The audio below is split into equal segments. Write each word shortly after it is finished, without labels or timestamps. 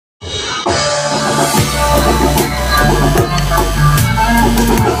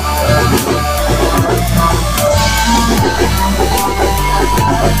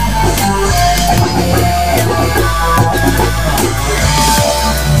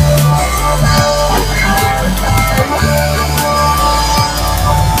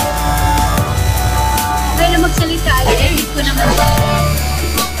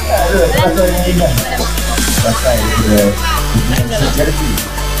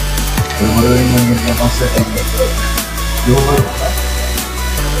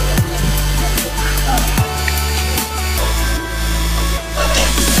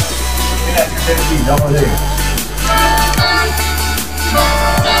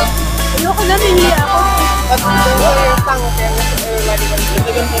Ayoko na, niliya ako. At yung tango kaya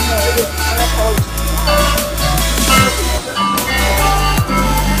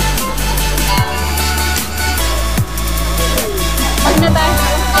pag na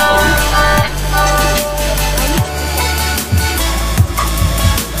tayo.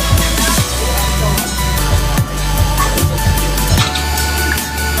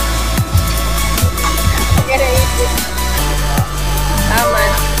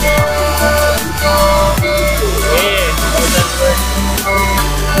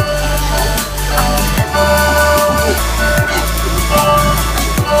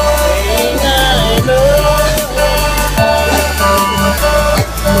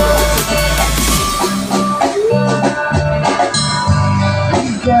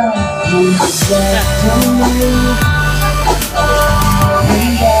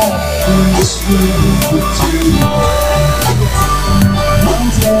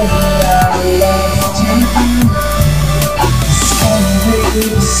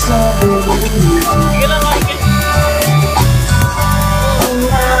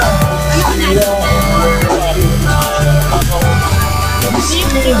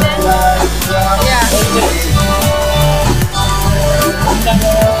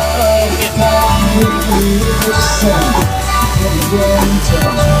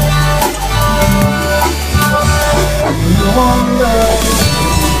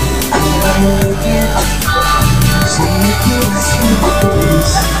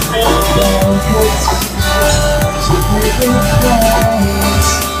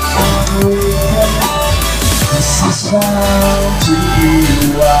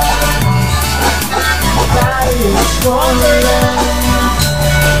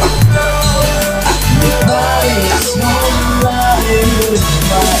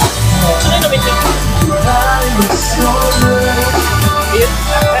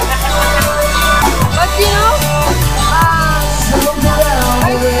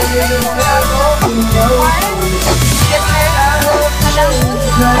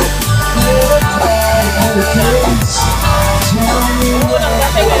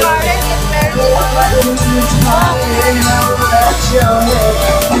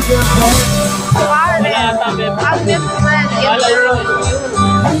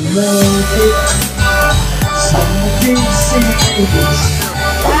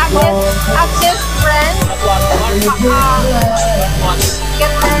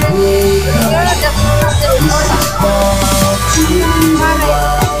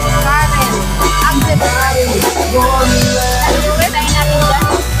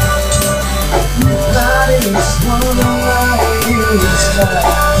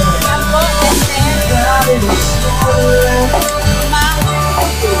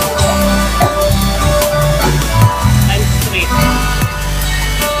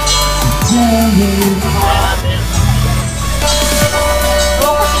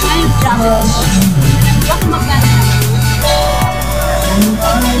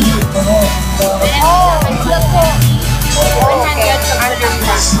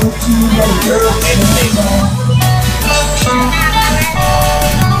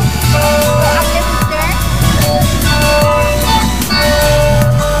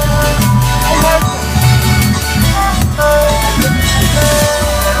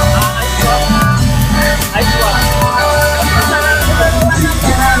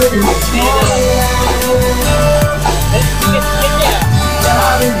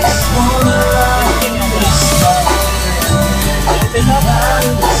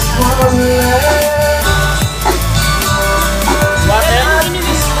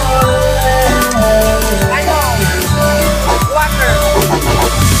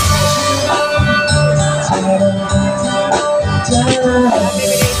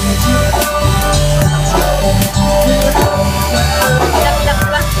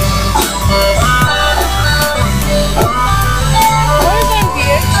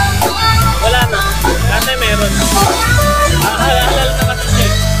 Wala na. Kasi meron. Halal na kasi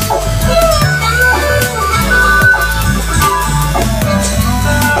siya.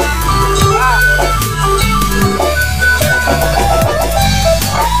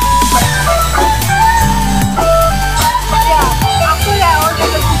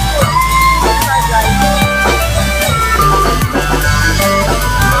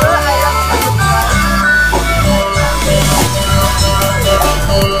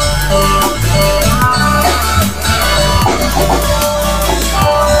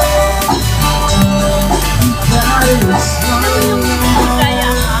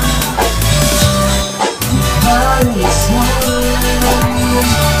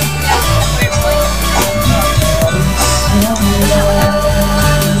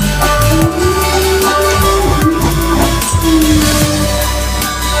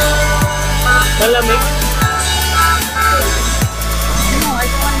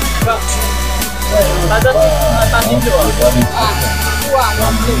 Gusto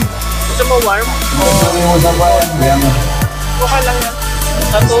mo warm? Okay lang yan.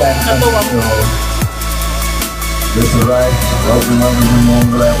 Satu warm. This is right. Welcome to the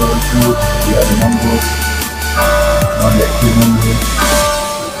Mongolian level 2. We are the Mongols. On the Mongols.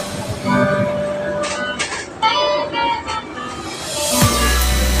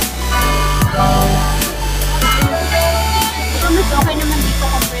 Mas okay naman dito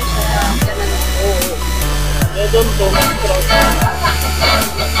compare sa ganun. Doon to,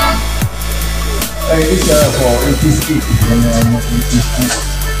 Hey, this is for 80 speed. And 80 speed.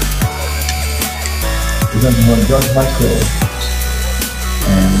 This is for John Michael.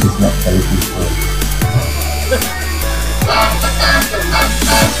 And it's not very peaceful.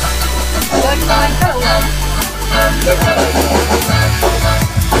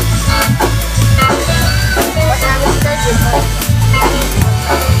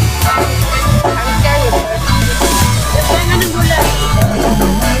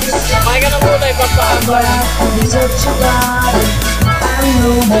 Kumain ka ng gulay, papahaba.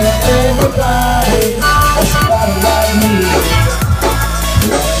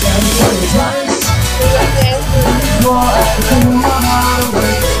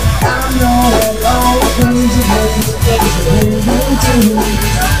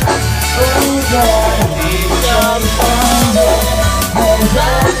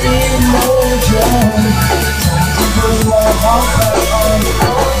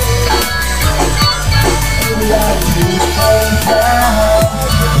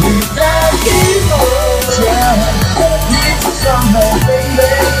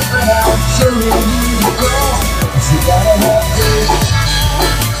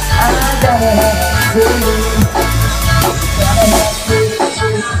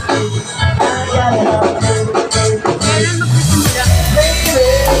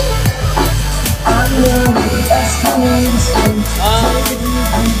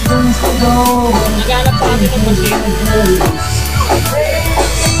 Naghanap pa kami ng machine.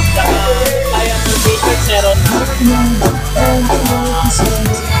 Tsaka kaya ng t-shirt meron na.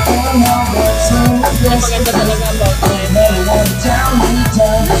 Maganda talaga about gagawin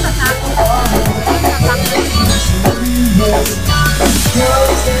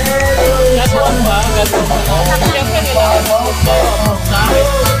ba? Siyempre kailangan mo sa akin.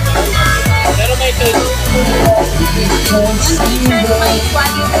 Pero may choice. Yung t-shirt may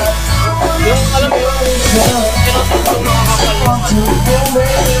quality. Yung alam mo yung kinotong yung mga kapal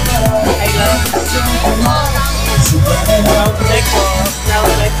highlight round neck o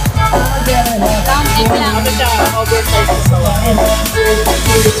round neck Round neck lang. ano siya oversize sa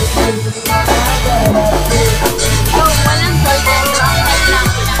So, walang golden. Round neck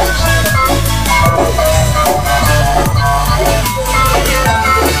lang.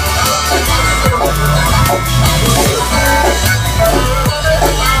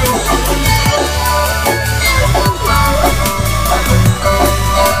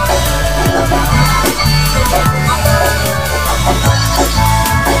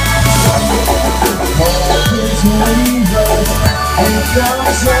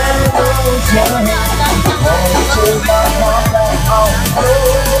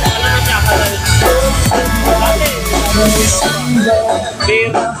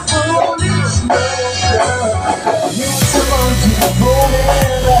 beer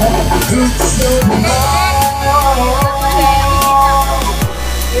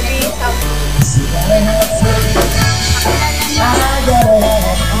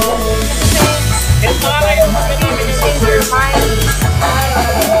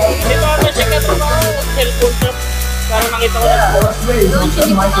Di ba ako siya katrabaho cellphone shop para makita ko lang Doon siya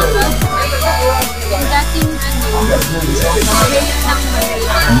di ba yung dating Oo nga, bagong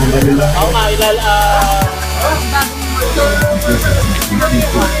motor.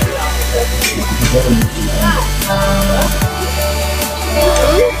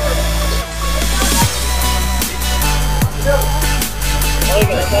 okay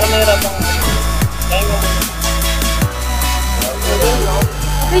ka lang, para mahirap ang kaya mo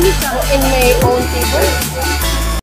Okay, in my own table.